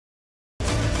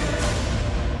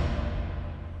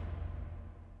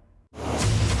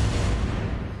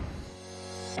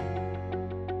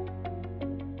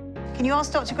And you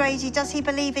asked Dr. Grady, does he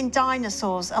believe in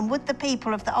dinosaurs? And would the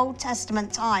people of the Old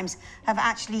Testament times have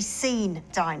actually seen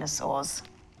dinosaurs?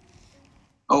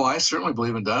 Oh, I certainly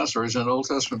believe in dinosaurs, and Old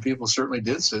Testament people certainly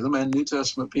did see them, and New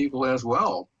Testament people as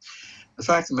well. The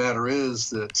fact of the matter is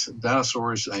that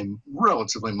dinosaur is a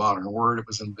relatively modern word. It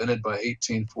was invented by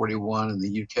 1841 in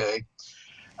the UK.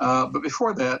 But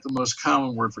before that, the most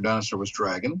common word for dinosaur was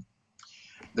dragon.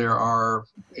 There are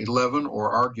 11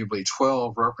 or arguably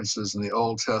 12 references in the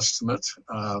Old Testament,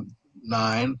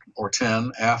 9 or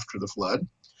 10 after the flood.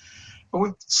 But we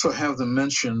also have them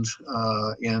mentioned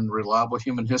in reliable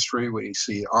human history. We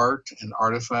see art and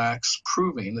artifacts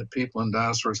proving that people and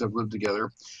dinosaurs have lived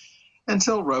together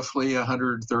until roughly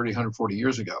 130, 140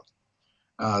 years ago.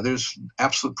 There's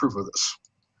absolute proof of this.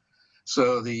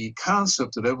 So the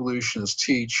concept that evolutionists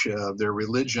teach, their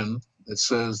religion that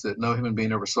says that no human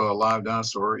being ever saw a live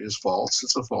dinosaur, is false.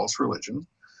 It's a false religion.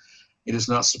 It is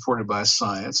not supported by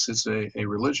science. It's a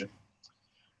religion.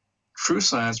 True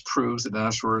science proves that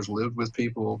dinosaurs lived with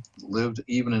people, lived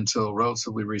even until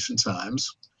relatively recent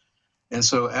times. And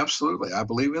so, absolutely, I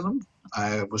believe in them.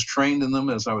 I was trained in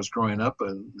them as I was growing up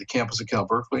at the campus of Cal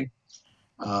Berkeley,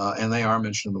 and they are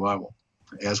mentioned in the Bible,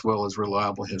 as well as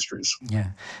reliable histories.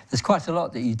 Yeah, there's quite a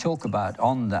lot that you talk about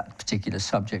on that particular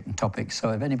subject and topic.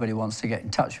 So if anybody wants to get in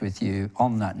touch with you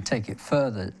on that and take it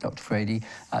further, Dr. Grady,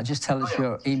 just tell us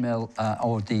your email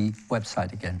or the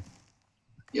website again.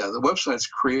 Yeah, the website's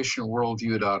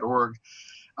creationworldview.org.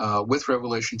 With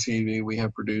Revelation TV, we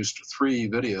have produced 3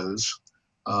 videos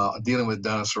dealing with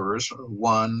dinosaurs.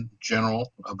 One,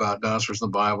 general, about dinosaurs in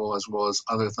the Bible, as well as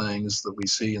other things that we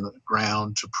see in the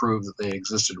ground to prove that they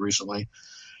existed recently,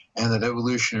 and that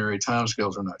evolutionary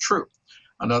timescales are not true.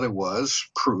 Another was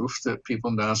proof that people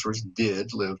and dinosaurs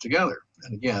did live together.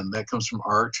 And again, that comes from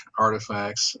art,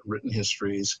 artifacts, written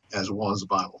histories, as well as the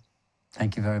Bible.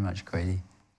 Thank you very much, Grady.